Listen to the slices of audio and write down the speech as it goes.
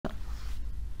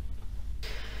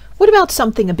What about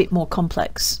something a bit more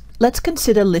complex? Let's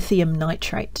consider lithium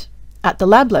nitrate. At the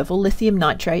lab level, lithium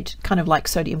nitrate, kind of like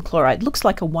sodium chloride, looks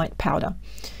like a white powder.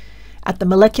 At the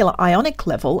molecular ionic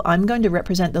level, I'm going to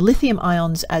represent the lithium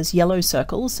ions as yellow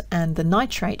circles and the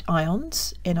nitrate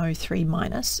ions,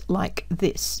 NO3-, like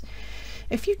this.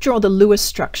 If you draw the Lewis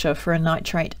structure for a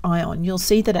nitrate ion, you'll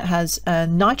see that it has a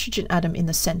nitrogen atom in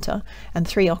the center and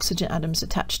 3 oxygen atoms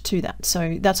attached to that.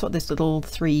 So that's what this little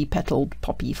 3-petaled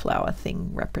poppy flower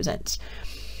thing represents.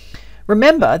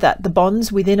 Remember that the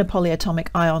bonds within a polyatomic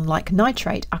ion like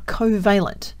nitrate are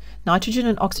covalent. Nitrogen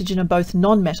and oxygen are both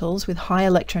nonmetals with high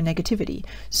electronegativity,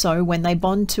 so when they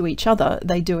bond to each other,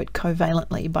 they do it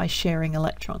covalently by sharing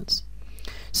electrons.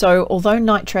 So although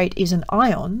nitrate is an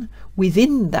ion,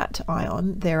 within that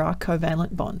ion there are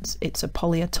covalent bonds. It's a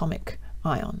polyatomic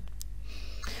ion.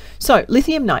 So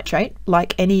lithium nitrate,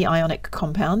 like any ionic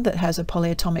compound that has a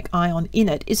polyatomic ion in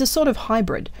it, is a sort of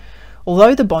hybrid.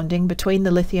 Although the bonding between the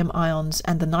lithium ions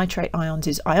and the nitrate ions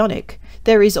is ionic,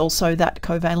 there is also that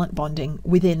covalent bonding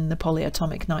within the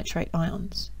polyatomic nitrate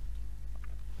ions.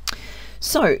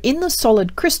 So in the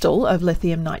solid crystal of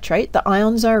lithium nitrate, the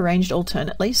ions are arranged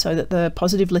alternately so that the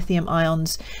positive lithium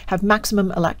ions have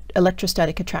maximum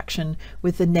electrostatic attraction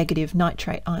with the negative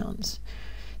nitrate ions.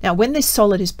 Now, when this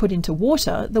solid is put into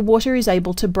water, the water is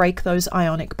able to break those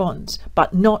ionic bonds,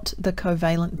 but not the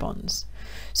covalent bonds.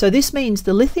 So this means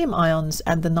the lithium ions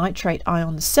and the nitrate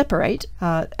ions separate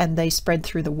and they spread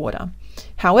through the water.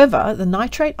 However, the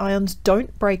nitrate ions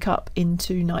don't break up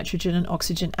into nitrogen and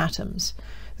oxygen atoms.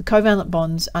 The covalent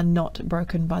bonds are not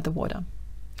broken by the water.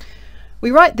 We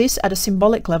write this at a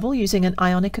symbolic level using an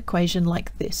ionic equation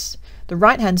like this. The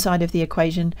right-hand side of the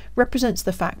equation represents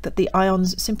the fact that the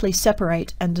ions simply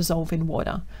separate and dissolve in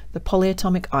water. The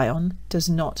polyatomic ion does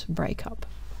not break up.